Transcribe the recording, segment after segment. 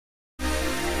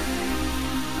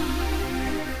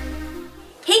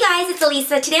Hey guys, it's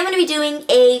Elessa. Today I'm going to be doing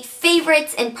a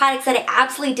favorites and products that I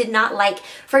absolutely did not like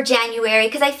for January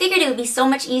because I figured it would be so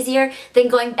much easier than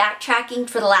going backtracking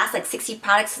for the last like 60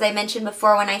 products, as I mentioned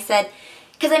before when I said,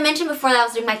 because I mentioned before that I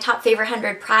was doing my top favorite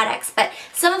 100 products, but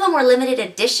some of them were limited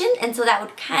edition and so that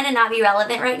would kind of not be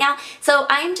relevant right now. So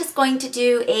I'm just going to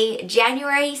do a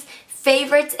January's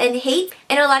favorites and hates.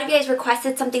 I know a lot of you guys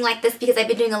requested something like this because I've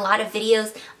been doing a lot of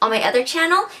videos on my other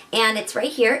channel and it's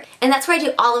right here, and that's where I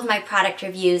do all of my product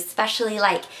reviews, especially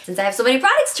like since I have so many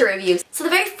products to review. So the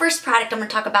very first product I'm going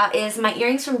to talk about is my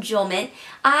earrings from Jewel Mint.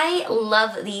 I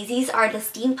love these. These are the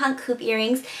steampunk hoop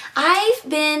earrings. I've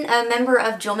been a member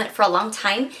of Jewel Mint for a long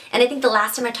time, and I think the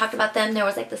last time I talked about them there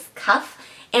was like this cuff,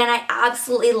 and I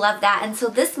absolutely love that. And so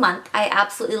this month I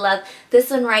absolutely love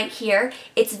this one right here.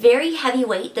 It's very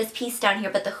heavyweight, this piece down here,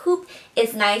 but the hoop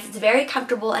is nice. It's very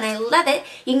comfortable and I love it.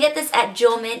 You can get this at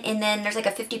Jewel Mint, and then there's like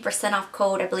a 50% off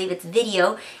code, I believe it's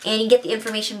video, and you get the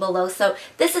information below. So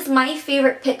this is my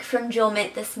favorite pick from Jewel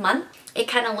Mint this month. It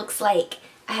kind of looks like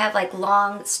I have like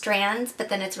long strands, but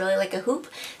then it's really like a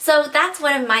hoop. So that's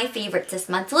one of my favorites this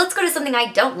month. So let's go to something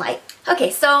I don't like.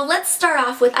 Okay, so let's start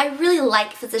off with, I really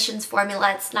like Physicians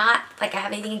Formula. It's not like I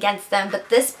have anything against them, but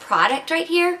this product right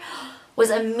here was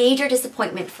a major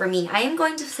disappointment for me. I am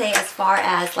going to say as far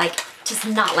as like just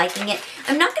not liking it.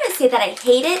 I'm not going to say that I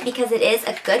hate it because it is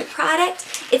a good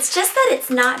product. It's just that it's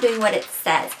not doing what it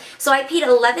says. So I paid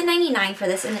 $11.99 for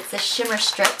this, and it's the Shimmer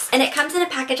strips, and it comes in a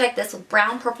package like this with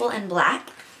brown, purple, and black.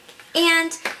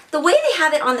 And the way they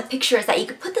have it on the picture is that you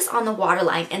could put this on the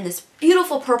waterline and this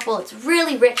beautiful purple, it's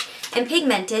really rich and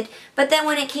pigmented, but then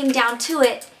when it came down to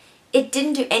it, it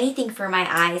didn't do anything for my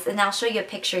eyes, and I'll show you a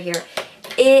picture here.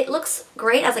 It looks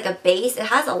great as like a base. It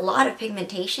has a lot of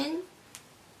pigmentation,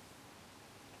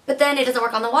 but then it doesn't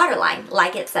work on the waterline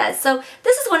like it says. So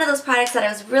this is one of those products that I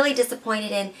was really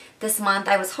disappointed in this month.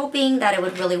 I was hoping that it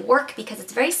would really work because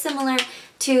it's very similar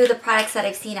to the products that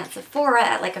I've seen at Sephora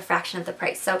at like a fraction of the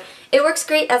price. So it works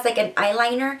great as like an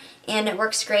eyeliner, and it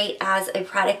works great as a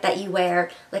product that you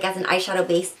wear like as an eyeshadow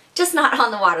base, just not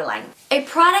on the waterline. A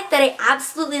product that I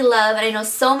absolutely love, and I know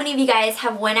so many of you guys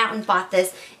have went out and bought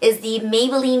this, is the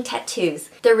Maybelline Tattoos.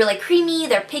 They're really creamy,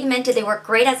 they're pigmented, they work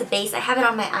great as a base. I have it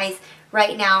on my eyes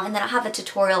right now, and then I'll have a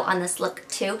tutorial on this look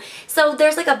too. So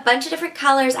there's like a bunch of different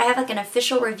colors. I have like an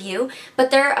official review, but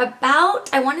they're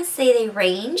about, I want to say they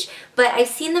range, but I've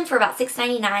seen them for about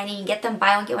 $6.99, and you can get them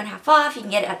buy one get one half off. You can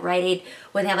get it at Rite Aid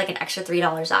when they have like an extra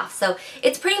 $3 off. So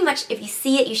it's pretty much, if you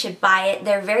see it, you should buy it.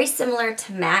 They're very similar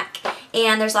to MAC,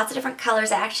 and there's lots of different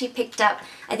colors. I actually picked up,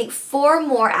 I think, 4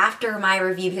 more after my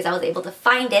review because I was able to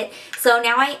find it. So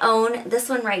now I own this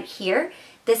one right here.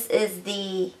 This is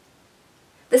the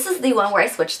one where I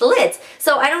switched the lids.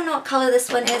 So I don't know what color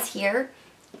this one is here.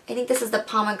 I think this is the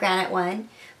pomegranate one.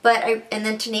 And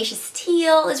then Tenacious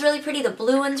Teal is really pretty. The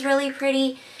blue one's really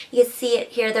pretty. You can see it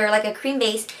here. They're like a cream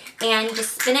base, and you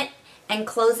just spin it and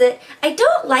close it. I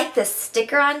don't like this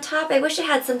sticker on top. I wish it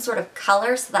had some sort of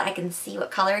color so that I can see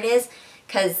what color it is,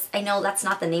 because I know that's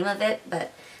not the name of it,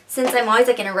 but since I'm always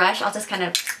like in a rush, I'll just kind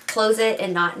of close it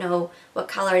and not know what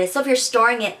color it is. So if you're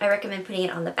storing it, I recommend putting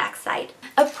it on the back side.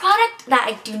 A product that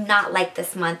I do not like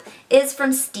this month is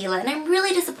from Stila, and I'm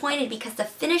really disappointed because the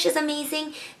finish is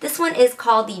amazing. This one is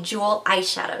called the Jewel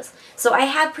Eyeshadows. So I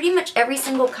have pretty much every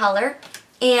single color,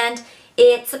 and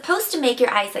it's supposed to make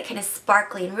your eyes like kind of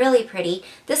sparkly and really pretty.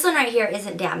 This one right here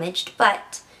isn't damaged,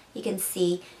 but you can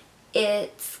see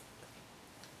it's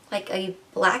like a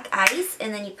black ice,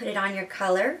 and then you put it on your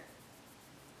color,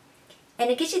 and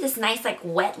it gives you this nice like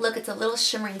wet look. It's a little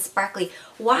shimmery and sparkly.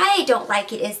 Why I don't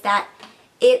like it is that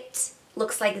it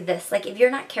looks like this. Like if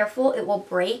you're not careful, it will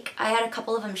break. I had a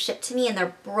couple of them shipped to me and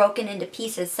they're broken into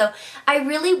pieces. So I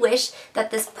really wish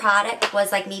that this product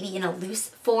was like maybe in a loose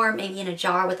form, maybe in a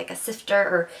jar with like a sifter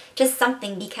or just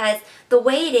something, because the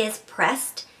way it is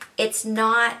pressed, it's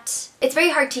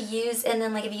very hard to use, and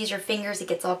then like if you use your fingers it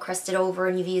gets all crusted over,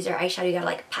 and if you use your eyeshadow you gotta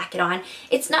like pack it on.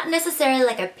 It's not necessarily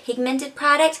like a pigmented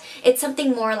product, it's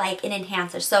something more like an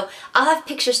enhancer. So I'll have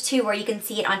pictures too where you can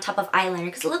see it on top of eyeliner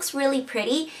because it looks really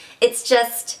pretty. It's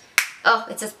just, oh,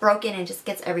 it's just broken and just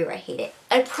gets everywhere. I hate it.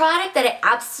 A product that I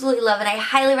absolutely love and I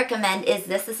highly recommend is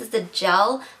this. This is the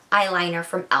gel eyeliner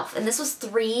from e.l.f. and this was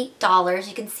 $3.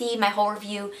 You can see my whole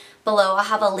review below. I'll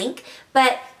have a link,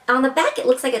 but on the back it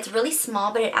looks like it's really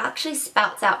small, but it actually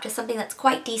spouts out to something that's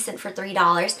quite decent for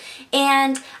 $3,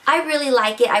 and I really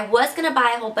like it. I was going to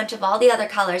buy a whole bunch of all the other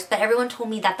colors, but everyone told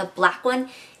me that the black one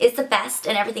is the best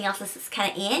and everything else is kind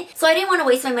of so I didn't want to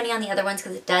waste my money on the other ones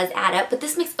because it does add up, but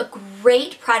this makes a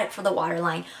great product for the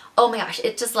waterline. oh my gosh,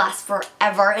 it just lasts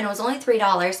forever, and it was only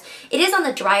 $3. It is on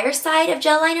the drier side of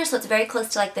gel liner, so it's very close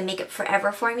to like the Make It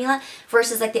Forever formula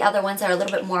versus like the other ones that are a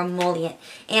little bit more emollient.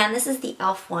 And this is the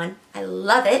e.l.f. one. I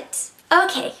love it.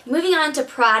 Okay, moving on to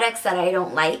products that I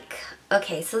don't like.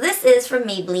 Okay, so this is from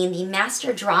Maybelline, the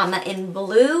Master Drama in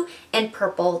blue and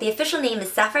purple. The official name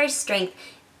is Sapphire Strength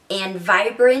and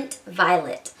Vibrant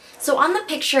Violet. So on the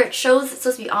picture, it shows it's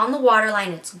supposed to be on the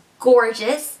waterline. It's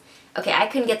gorgeous. Okay, I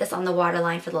couldn't get this on the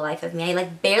waterline for the life of me. I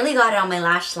like barely got it on my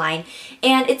lash line.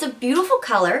 And it's a beautiful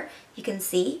color. You can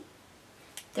see.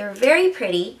 They're very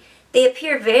pretty. They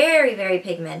appear very, very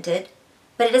pigmented.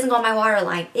 But it doesn't go on my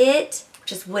waterline. It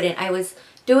just wouldn't. I was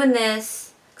doing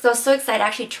this because I was so excited. I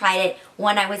actually tried it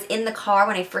when I was in the car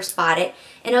when I first bought it.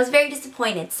 And I was very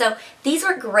disappointed. So these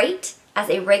were great as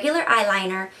a regular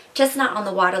eyeliner, just not on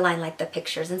the waterline like the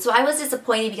pictures. And so I was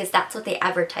disappointed because that's what they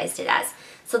advertised it as.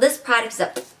 So this product is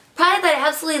a product that I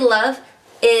absolutely love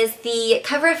is the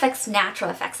CoverFX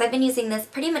Natural Effects. I've been using this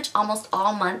pretty much almost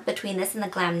all month between this and the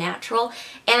Glam Natural.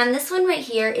 And this one right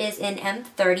here is in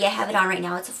M30. I have it on right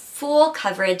now. It's a full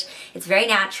coverage. It's very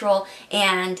natural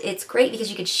and it's great because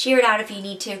you can shear it out if you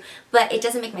need to, but it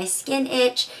doesn't make my skin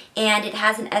itch, and it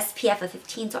has an SPF of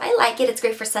 15, so I like it. It's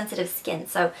great for sensitive skin.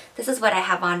 So this is what I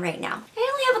have on right now.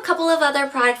 I only have a couple of other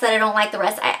products that I don't like. The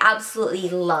rest I absolutely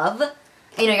love.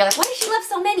 I know you're like, why does she love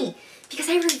so many? Because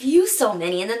I review so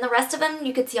many, and then the rest of them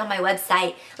you could see on my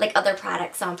website, like other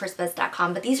products on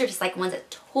Pursebuzz.com, but these are just like ones that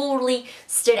totally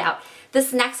stood out.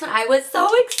 This next one, I was so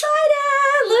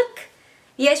excited! Look!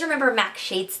 You guys remember MAC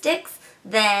Shade Sticks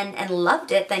then and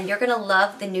loved it, then you're going to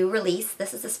love the new release.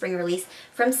 This is the spring release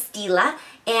from Stila,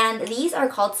 and these are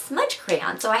called Smudge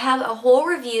Crayons. So I have a whole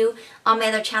review on my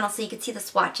other channel so you can see the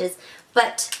swatches,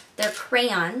 but they're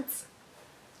crayons.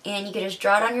 And you can just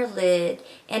draw it on your lid,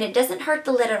 and it doesn't hurt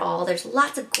the lid at all. There's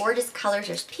lots of gorgeous colors.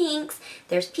 There's pinks,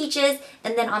 there's peaches,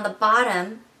 and then on the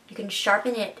bottom, you can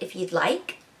sharpen it if you'd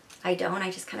like. I don't.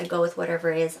 I just kind of go with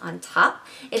whatever is on top.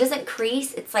 It doesn't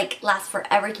crease. It's like lasts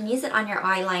forever. You can use it on your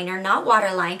eyeliner, not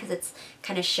waterline because it's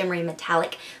kind of shimmery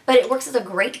metallic, but it works as a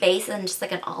great base and just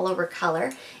like an all-over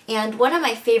color. And one of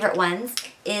my favorite ones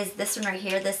is this one right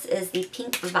here. This is the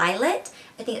Pink Violet.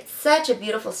 I think it's such a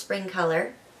beautiful spring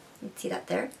color. You can see that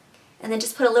there. And then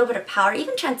just put a little bit of powder,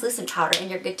 even translucent powder,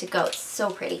 and you're good to go. It's so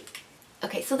pretty.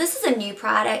 Okay, so this is a new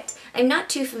product. I'm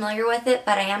not too familiar with it,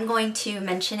 but I am going to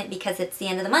mention it because it's the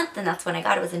end of the month, and that's when I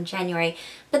got it. It was in January.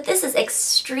 But this is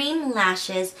Extreme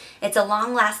Lashes. It's a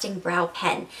long-lasting brow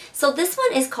pen. So this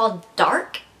one is called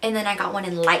Dark, and then I got one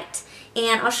in Light.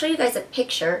 And I'll show you guys a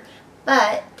picture,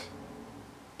 but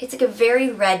it's like a very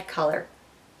red color.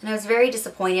 And I was very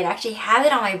disappointed. I actually have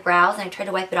it on my brows, and I tried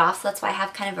to wipe it off, so that's why I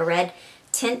have kind of a red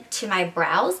tint to my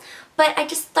brows. But I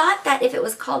just thought that if it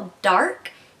was called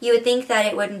Dark, you would think that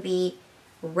it wouldn't be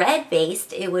red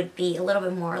based. It would be a little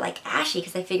bit more like ashy,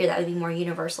 because I figured that would be more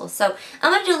universal. So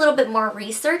I'm going to do a little bit more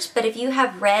research, but if you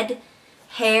have red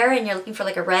hair and you're looking for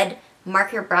like a red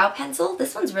marker brow pencil,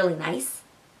 this one's really nice.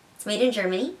 It's made in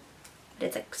Germany, but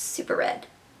it's like super red.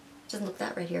 It doesn't look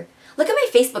that red here. Look at my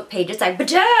Facebook page. It's like,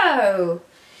 Bajo!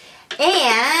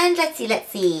 And let's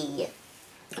see.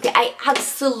 Okay,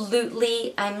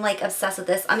 I'm like obsessed with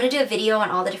this. I'm going to do a video on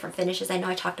all the different finishes. I know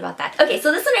I talked about that. Okay,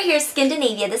 so this one right here is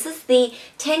Skindanavia. This is the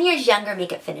 10 years younger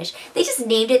makeup finish. They just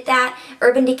named it that.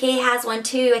 Urban Decay has one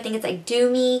too. I think it's like Dew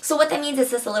Me. So what that means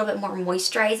is this a little bit more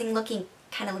moisturizing looking,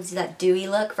 kind of gives you that dewy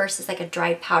look versus like a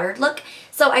dried powdered look.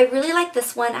 So I really like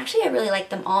this one. Actually, I really like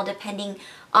them all depending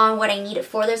on what I need it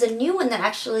for. There's a new one that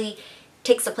actually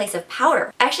takes the place of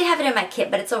powder. I actually have it in my kit,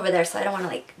 but it's over there, so I don't want to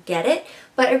like get it.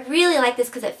 But I really like this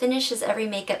because it finishes every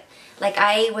makeup. Like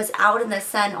I was out in the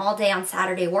sun all day on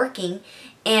Saturday working,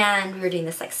 and we were doing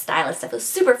this like stylist stuff. It was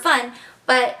super fun,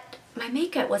 but my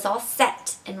makeup was all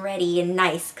set and ready and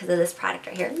nice because of this product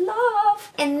right here.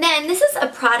 Love! And then this is a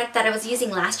product that I was using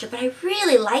last year, but I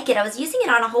really like it. I was using it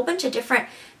on a whole bunch of different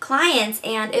clients,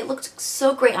 and it looked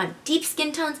so great on deep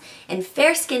skin tones and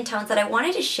fair skin tones that I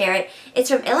wanted to share it. It's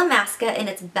from Illamasqua, and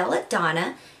it's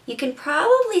Donna. You can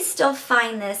probably still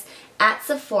find this at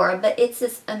Sephora, but it's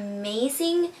this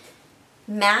amazing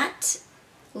matte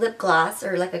lip gloss,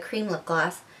 or like a cream lip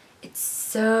gloss. It's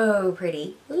so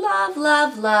pretty. Love,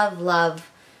 love, love,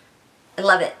 love. I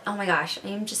love it. Oh my gosh, I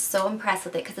am just so impressed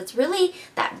with it because it's really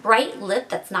that bright lip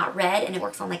that's not red, and it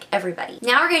works on like everybody.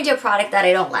 Now we're going to do a product that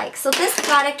I don't like. So this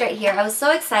product right here, I was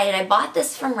so excited. I bought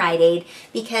this from Rite Aid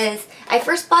because I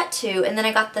first bought two, and then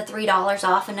I got the $3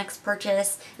 off a next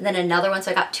purchase, and then another one, so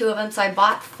I got two of them. So I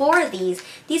bought 4 of these.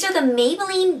 These are the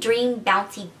Maybelline Dream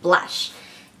Bouncy Blush.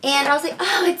 And I was like,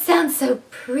 oh, it sounds so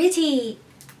pretty.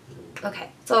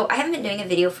 Okay, so I haven't been doing a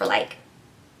video for like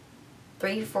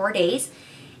 3 or 4 days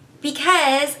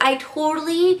because I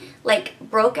totally like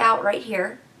broke out right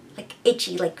here, like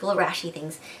itchy, like little rashy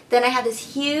things. Then I had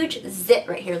this huge zit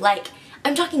right here, like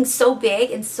I'm talking so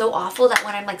big and so awful that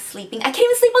when I'm like sleeping, I can't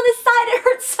even sleep on this side, it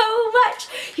hurts so much.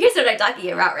 Here's what I'm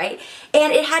talking about, right?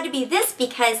 And it had to be this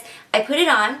because I put it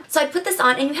on. So I put this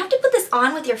on, and you have to put this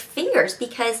on with your fingers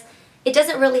because it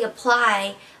doesn't really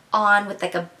apply on with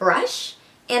like a brush,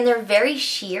 and they're very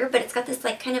sheer, but it's got this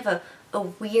like kind of a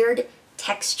weird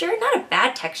texture, not a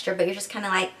bad texture, but you're just kind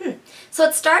of like, So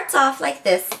it starts off like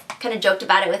this. Kind of joked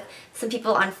about it with some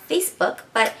people on Facebook,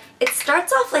 but it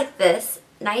starts off like this,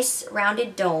 nice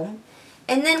rounded dome,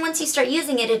 and then once you start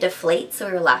using it, it deflates. So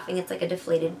we were laughing, it's like a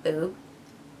deflated boob.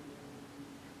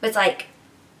 But it's like,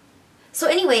 so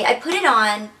anyway, I put it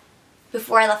on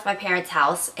before I left my parents'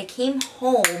 house. I came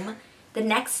home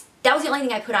that was the only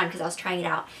thing I put on because I was trying it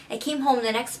out. I came home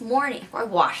the next morning, or I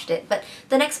washed it, but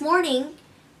the next morning,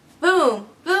 boom,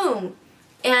 boom.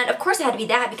 And of course it had to be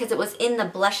that because it was in the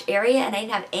blush area and I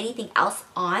didn't have anything else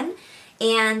on.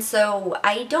 And so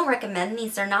I don't recommend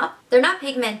these. They're not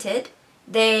pigmented.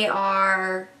 They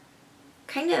are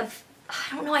kind of,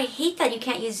 I don't know, I hate that you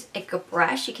can't use like a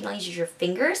brush. You can only use your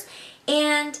fingers.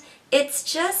 And it's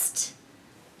just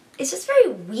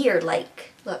very weird.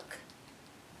 Like, look.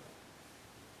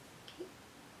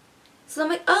 So I'm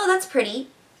like, oh, that's pretty.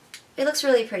 It looks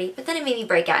really pretty, but then it made me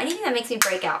break out. Anything that makes me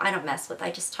break out, I don't mess with. I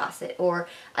just toss it, or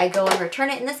I go and return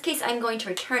it. In this case, I'm going to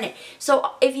return it.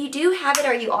 So if you do have it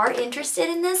or you are interested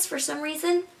in this for some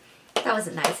reason, that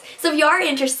wasn't nice. So if you are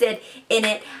interested in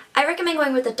it, I recommend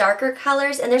going with the darker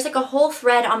colors. And there's like a whole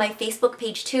thread on my Facebook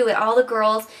page too, and all the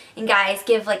girls and guys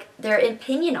give like their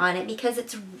opinion on it because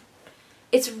it's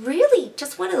really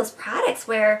just one of those products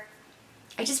where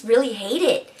I just really hate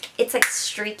it. It's like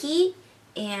streaky,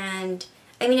 and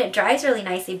I mean it dries really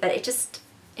nicely, but it just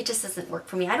doesn't work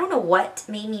for me. I don't know what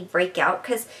made me break out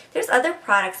because there's other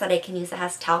products that I can use that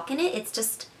has talc in it. It's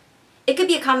just, it could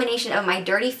be a combination of my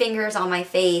dirty fingers on my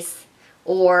face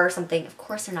or something. Of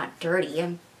course they're not dirty.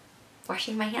 I'm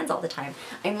washing my hands all the time.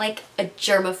 I'm like a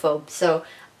germaphobe, so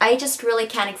I just really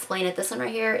can't explain it. This one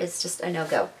right here is just a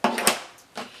no-go.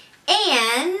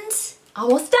 And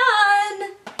almost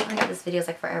done. I know this video is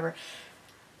like forever.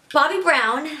 Bobbi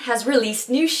Brown has released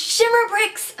new shimmer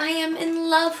bricks. I am in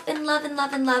love, in love, in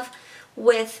love, in love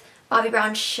with Bobbi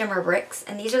Brown shimmer bricks,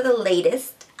 and these are the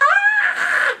latest.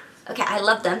 Ah! Okay, I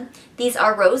love them. These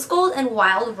are rose gold and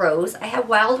wild rose. I have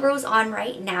wild rose on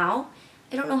right now.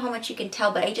 I don't know how much you can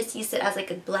tell, but I just used it as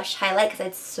like a blush highlight because I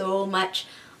had so much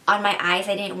on my eyes.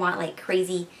 I didn't want like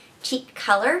crazy cheek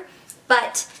color,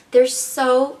 but they're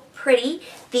so pretty.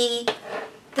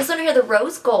 This one here, the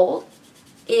rose gold,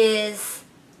 is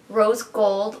rose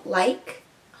gold like,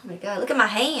 oh my god, look at my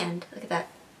hand, look at that.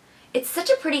 It's such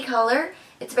a pretty color.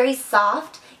 It's very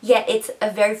soft, yet it's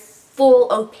a very full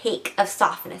opaque of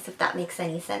softness, if that makes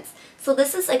any sense. So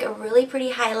this is like a really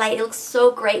pretty highlight. It looks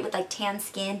so great with like tan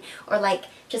skin, or like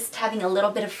just having a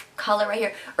little bit of color right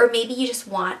here, or maybe you just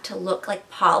want to look like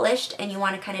polished and you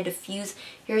want to kind of diffuse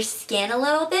your skin a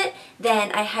little bit,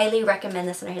 then I highly recommend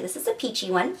this one right here. This is a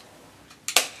peachy one.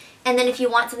 And then if you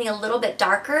want something a little bit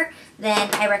darker, then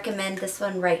I recommend this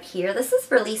one right here. This is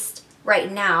released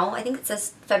right now. I think it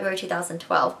says February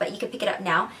 2012, but you can pick it up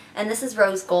now. And this is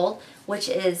rose gold, which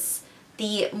is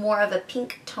the more of a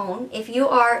pink tone. If you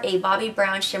are a Bobbi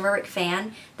Brown shimmer brick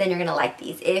fan, then you're gonna like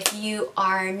these. If you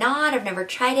are not, I've never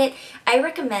tried it, I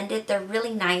recommend it. They're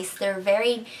really nice.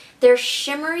 They're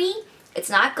shimmery.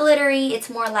 It's not glittery. It's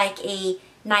more like a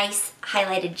nice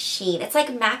highlighted sheen. It's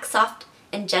like MAC Soft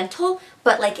and Gentle,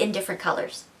 but like in different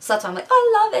colors. So that's why I'm like, oh,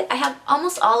 I love it. I have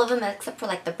almost all of them except for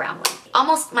like the brown one.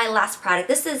 Almost my last product.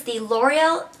 This is the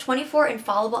Loreal 24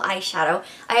 Infallible Eyeshadow.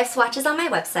 I have swatches on my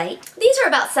website. These are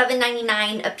about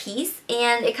 $7.99 a piece,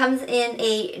 and it comes in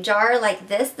a jar like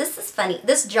this. This is funny.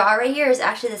 This jar right here is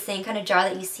actually the same kind of jar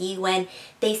that you see when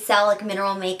they sell like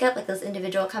mineral makeup, like those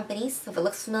individual companies. So if it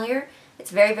looks familiar, it's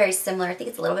very, very similar. I think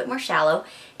it's a little bit more shallow.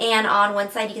 And on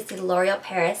one side you can see the L'Oreal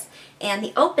Paris. And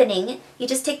the opening, you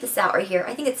just take this out right here.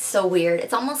 I think it's so weird.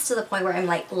 It's almost to the point where I'm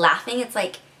like laughing. It's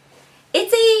like,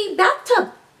 it's a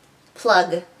bathtub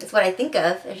plug is what I think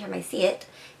of every time I see it.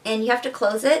 And you have to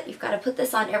close it. You've got to put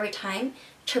this on every time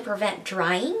to prevent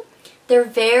drying. They're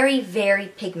very, very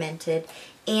pigmented.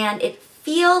 And it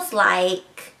feels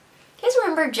like, you guys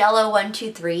remember Jello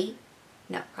 123?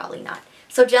 No, probably not.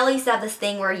 So Jello used to have this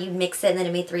thing where you mix it and then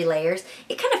it made 3 layers.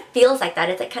 It kind of feels like that.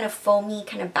 It's like kind of foamy,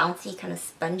 kind of bouncy, kind of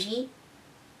spongy.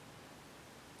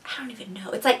 I don't even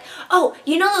know. It's like, oh,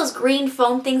 you know those green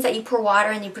foam things that you pour water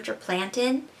and you put your plant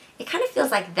in? It kind of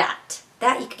feels like that.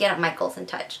 That you could get at Michael's and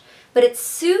touch. But it's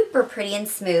super pretty and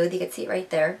smooth. You can see it right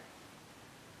there.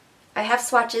 I have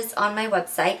swatches on my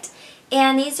website,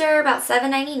 and these are about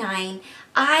 $7.99.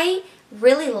 I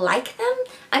really like them.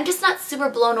 I'm just not super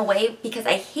blown away because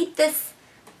I hate this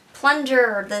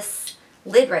plunger or this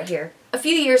lid right here. A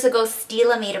few years ago,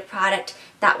 Stila made a product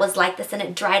that was like this, and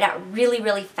it dried out really,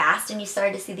 really fast, and you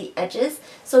started to see the edges.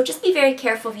 So just be very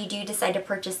careful if you do decide to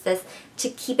purchase this to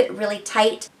keep it really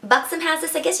tight. Buxom has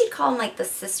this. I guess you'd call them like the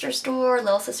sister store,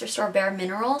 little sister store, Bare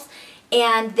Minerals.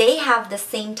 And they have the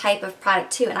same type of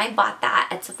product too, and I bought that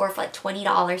at Sephora for like $20,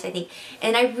 I think.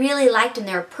 And I really liked them.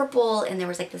 They were purple, and there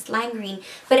was like this lime green,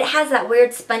 but it has that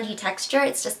weird spongy texture.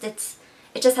 It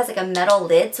just has like a metal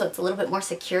lid, so it's a little bit more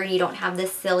secure, and you don't have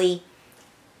this silly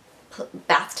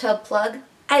bathtub plug.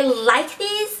 I like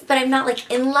these, but I'm not like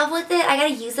in love with it. I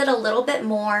gotta use it a little bit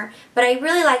more, but I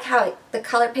really like how the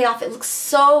color paid off. It looks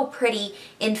so pretty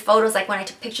in photos, like when I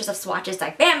took pictures of swatches,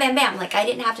 like bam, bam, bam. Like I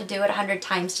didn't have to do it 100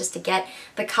 times just to get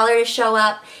the color to show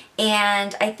up.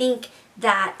 And I think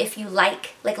that if you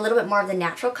like a little bit more of the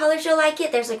natural colors, you'll like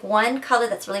it. There's like one color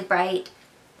that's really bright.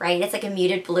 It's like a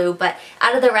muted blue, but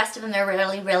out of the rest of them, they're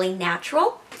really, really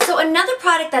natural. So another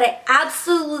product that I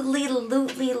absolutely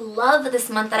love this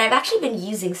month that I've actually been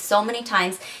using so many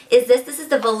times is this. This is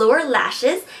the Velour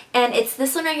lashes, and it's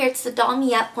this one right here. It's the Doll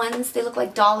Me Up ones. They look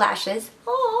like doll lashes.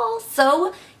 Oh,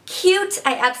 so cute.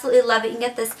 I absolutely love it. You can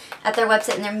get this at their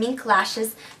website, and they're mink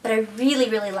lashes, but I really,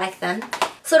 really like them.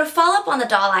 So to follow up on the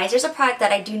doll eyes, there's a product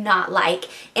that I do not like,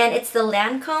 and it's the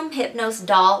Lancome Hynose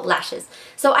Doll Lashes.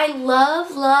 So I love,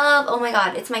 oh my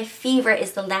god, it's my favorite,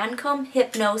 is the Lancome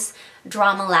Hynose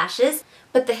Drama Lashes.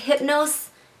 But the Hynose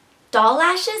Doll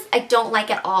Lashes, I don't like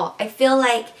at all. I feel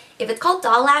like if it's called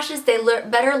doll lashes, they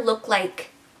better look like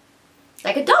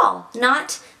a doll,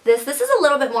 not this. This is a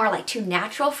little bit more like too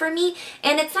natural for me,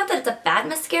 and it's not that it's a bad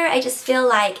mascara, I just feel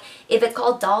like if it's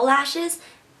called doll lashes,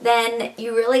 then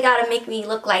you really gotta make me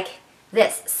look like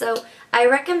this. So I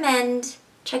recommend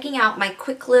checking out my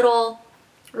quick little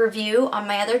review on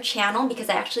my other channel because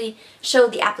I actually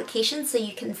showed the application so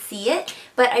you can see it.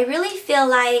 But I really feel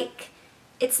like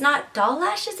it's not doll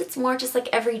lashes, it's more just like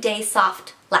everyday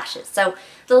soft lashes. So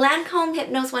the Lancome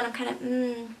Hynose one, I'm kind of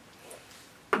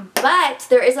But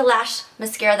there is a lash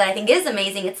mascara that I think is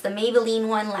amazing. It's the Maybelline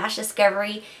one, Lash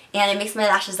Discovery, and it makes my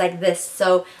lashes like this.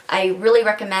 So I really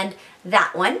recommend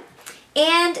that one.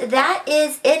 And that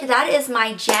is it. That is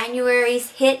my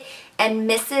January's hit and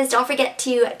misses. Don't forget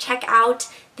to check out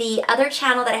the other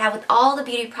channel that I have with all the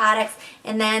beauty products.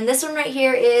 And then this one right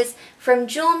here is from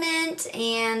Jewel Mint,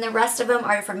 and the rest of them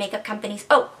are from makeup companies.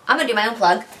 Oh, I'm gonna do my own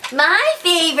plug. My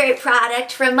favorite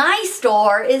product from my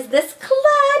store is this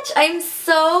clutch. I'm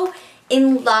so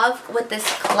in love with this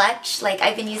clutch. Like,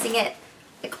 I've been using it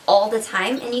like all the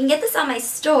time, and you can get this on my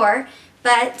store,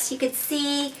 but you could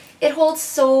see it holds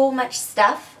so much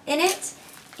stuff in it,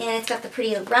 and it's got the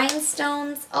pretty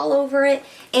rhinestones all over it.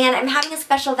 And I'm having a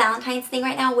special Valentine's thing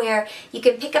right now where you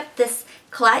can pick up this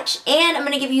clutch, and I'm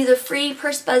going to give you the free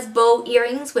Pursebuzz Bow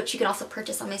earrings, which you can also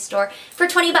purchase on my store for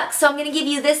 20 bucks. So I'm going to give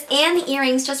you this and the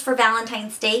earrings just for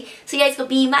Valentine's Day, so you guys will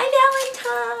be my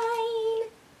Valentine.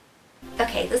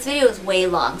 Okay, this video is way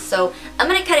long, so I'm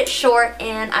going to cut it short,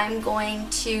 and I'm going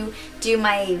to do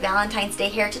my Valentine's Day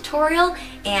hair tutorial,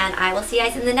 and I will see you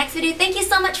guys in the next video. Thank you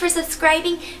so much for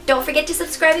subscribing. Don't forget to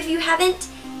subscribe if you haven't,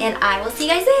 and I will see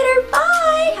you guys later.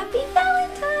 Bye! Happy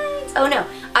Valentine's! Oh no,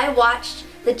 I watched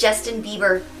the Justin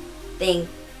Bieber thing,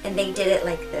 and they did it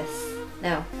like this.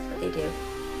 No, that's what they do.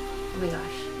 Oh my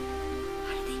gosh.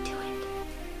 How did they do it?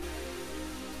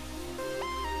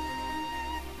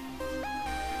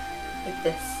 Like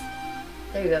this.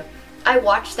 There you go. I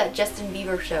watched that Justin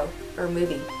Bieber show, or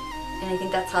movie, and I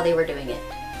think that's how they were doing it.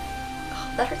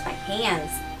 Oh, that hurts my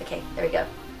hands. Okay, there we go.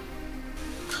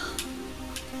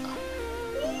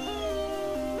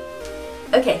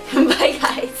 Okay, bye guys.